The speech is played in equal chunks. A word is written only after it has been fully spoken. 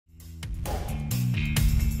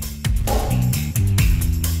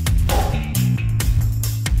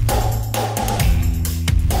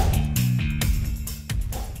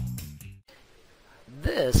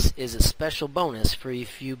is a special bonus for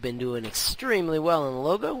if you've been doing extremely well in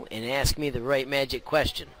Logo and ask me the right magic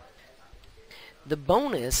question. The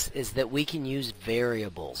bonus is that we can use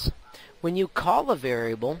variables. When you call a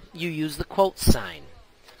variable, you use the quote sign.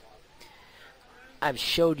 I've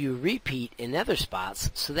showed you repeat in other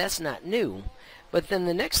spots, so that's not new. But then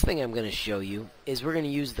the next thing I'm going to show you is we're going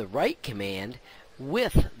to use the write command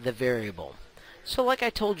with the variable. So like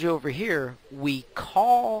I told you over here, we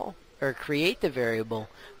call or create the variable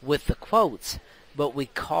with the quotes, but we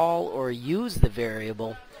call or use the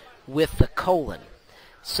variable with the colon.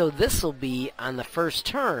 So this will be on the first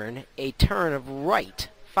turn, a turn of write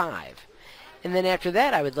 5. And then after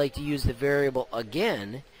that I would like to use the variable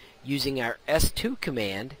again using our S2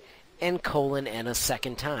 command and colon n a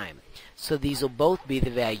second time. So these will both be the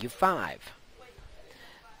value 5.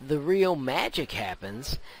 The real magic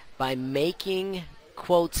happens by making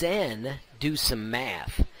quotes n do some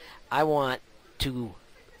math. I want to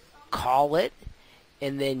call it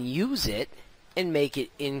and then use it and make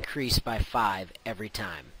it increase by 5 every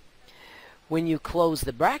time. When you close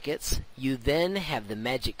the brackets, you then have the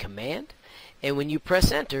magic command, and when you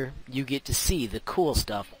press enter, you get to see the cool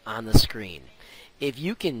stuff on the screen. If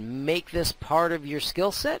you can make this part of your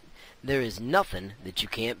skill set, there is nothing that you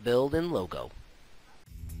can't build in Logo.